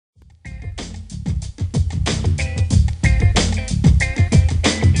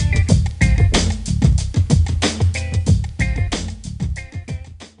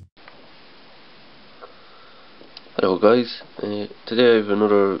guys, today I have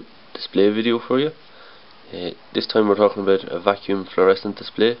another display video for you. This time we're talking about a vacuum fluorescent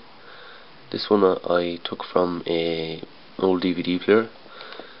display. This one I took from an old DVD player,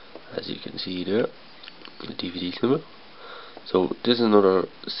 as you can see there, the DVD symbol. So this is another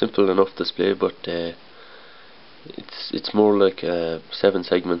simple enough display, but it's more like a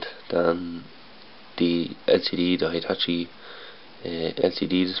 7-segment than the LCD, the Hitachi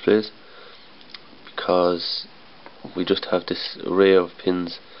LCD displays, because we just have this array of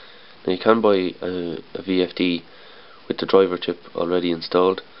pins. Now you can buy a VFD with the driver chip already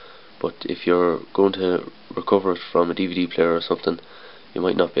installed, but if you're going to recover it from a DVD player or something, you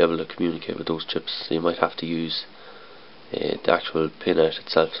might not be able to communicate with those chips, so you might have to use the actual pin out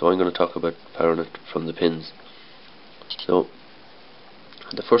itself. So I'm going to talk about powering it from the pins. So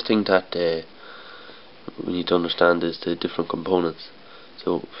the first thing that we need to understand is the different components.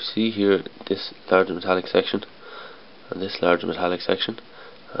 So see here, this large metallic section and this large metallic section,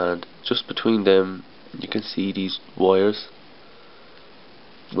 and just between them you can see these wires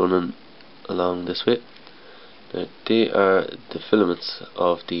running along this way. Now, they are the filaments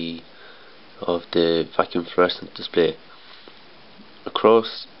of the vacuum fluorescent display.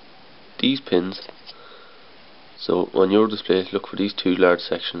 Across these pins, so on your display, look for these two large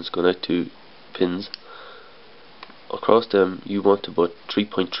sections going out to pins. Across them you want to put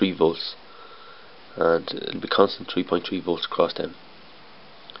 3.3 volts, and it'll be constant 3.3 volts across them.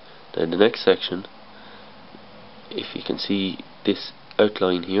 Now the next section, if you can see this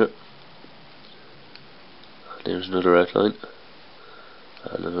outline here, there's another outline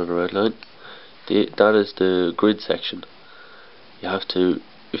and another outline. That is the grid section. You have to,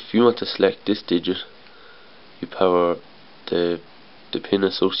 if you want to select this digit, you power the pin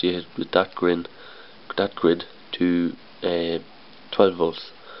associated with that grid to 12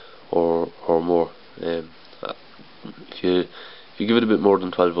 volts or more. If you give it a bit more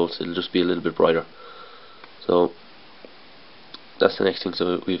than 12 volts, it'll just be a little bit brighter. So that's the next thing.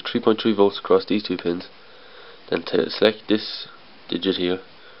 So we have 3.3 volts across these two pins. Then to select this digit here,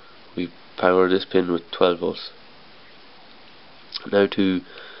 we power this pin with 12 volts. Now to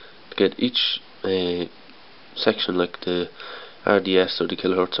get each section, like the RDS or the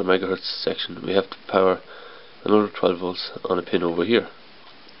kilohertz or megahertz section, we have to power another 12 volts on a pin over here.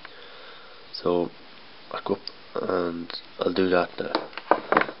 So back up and I'll do that now.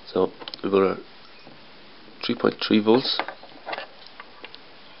 So we've got our 3.3 volts,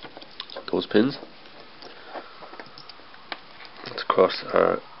 those pins. That's across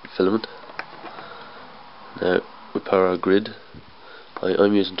our filament. Now we power our grid.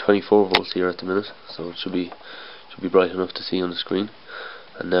 I'm using 24 volts here at the minute, so it should be bright enough to see on the screen.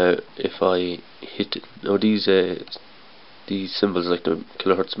 And now if I hit it, now these symbols like the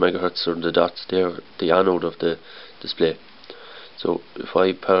kilohertz, megahertz, or the dots, they're the anode of the display. So if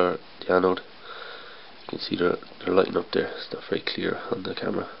I power the anode, you can see they're lighting up there. It's not very clear on the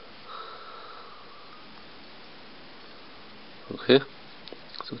camera. Okay,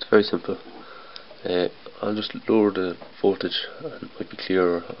 so it's very simple. I'll just lower the voltage and it might be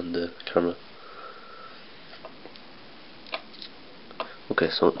clearer on the camera. Okay,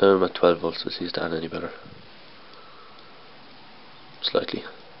 so now I'm at 12 volts. Let's see if that any better. Slightly.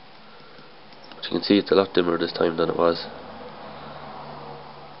 But you can see it's a lot dimmer this time than it was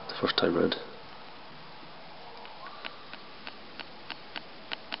the first time round.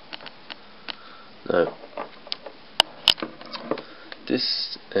 Now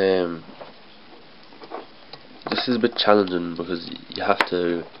this is a bit challenging because you have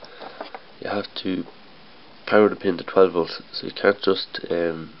to power the pin to 12 volts, so you can't just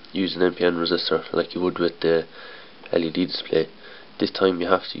use an NPN resistor like you would with the LED display. This time you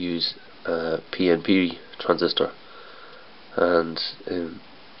have to use a PNP transistor, and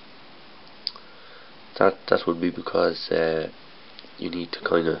that would be because you need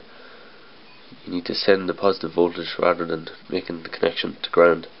to send the positive voltage rather than making the connection to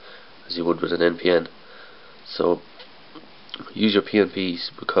ground as you would with an NPN. So use your PNPs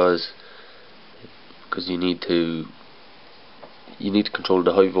because you need to control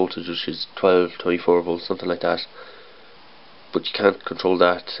the high voltage, which is 12, 24 volts, something like that, but you can't control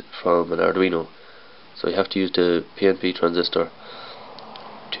that from an Arduino. So you have to use the PNP transistor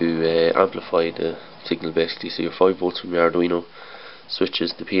to amplify the signal, basically. So your 5 volts from your Arduino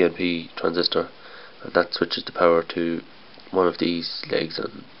switches the PNP transistor, and that switches the power to one of these legs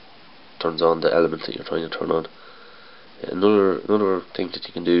and turns on the element that you're trying to turn on. Another thing that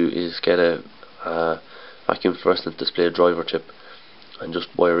you can do is get a vacuum fluorescent display driver chip and just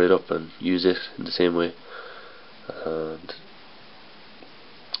wire it up and use it in the same way. And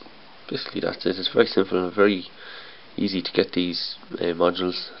basically that's it. It's very simple and very easy to get these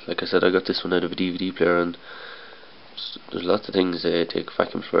modules. Like I said, I got this one out of a DVD player, and there's lots of things. Take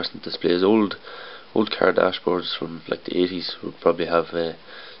vacuum fluorescent displays. Old car dashboards from like the 80s would probably have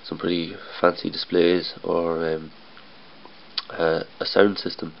some pretty fancy displays, or a sound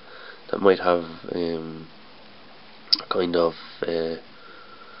system that might have kind of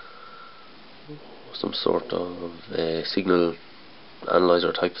some sort of signal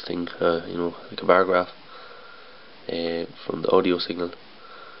analyzer type of thing, you know, like a bar graph from the audio signal.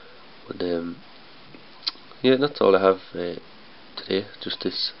 But yeah, that's all I have today. Just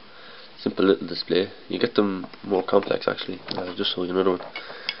this simple little display. You get them more complex actually. Just show you another one.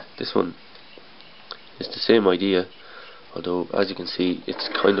 This one is the same idea, although as you can see, it's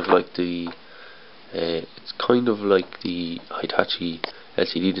kind of like the Hitachi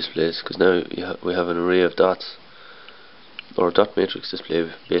LCD displays, because now we have an array of dots, or a dot matrix display.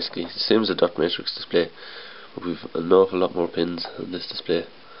 Basically, it's the same as a dot matrix display, but we've an awful lot more pins on this display.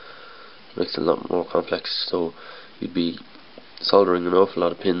 It makes it a lot more complex. So you'd be soldering an awful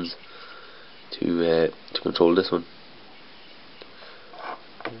lot of pins to control this one.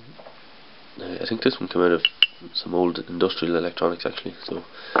 I think this one came out of some old industrial electronics actually, so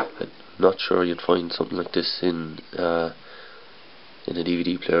I'm not sure you'd find something like this in a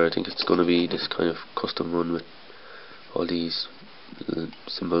DVD player. I think it's going to be this kind of custom one with all these little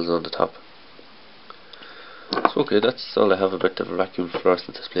symbols on the top. So okay, that's all I have about the vacuum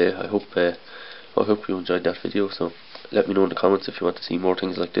fluorescent display. I hope you enjoyed that video. So let me know in the comments if you want to see more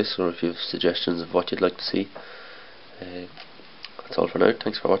things like this, or if you have suggestions of what you'd like to see. That's all for now.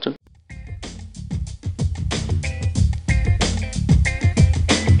 Thanks for watching.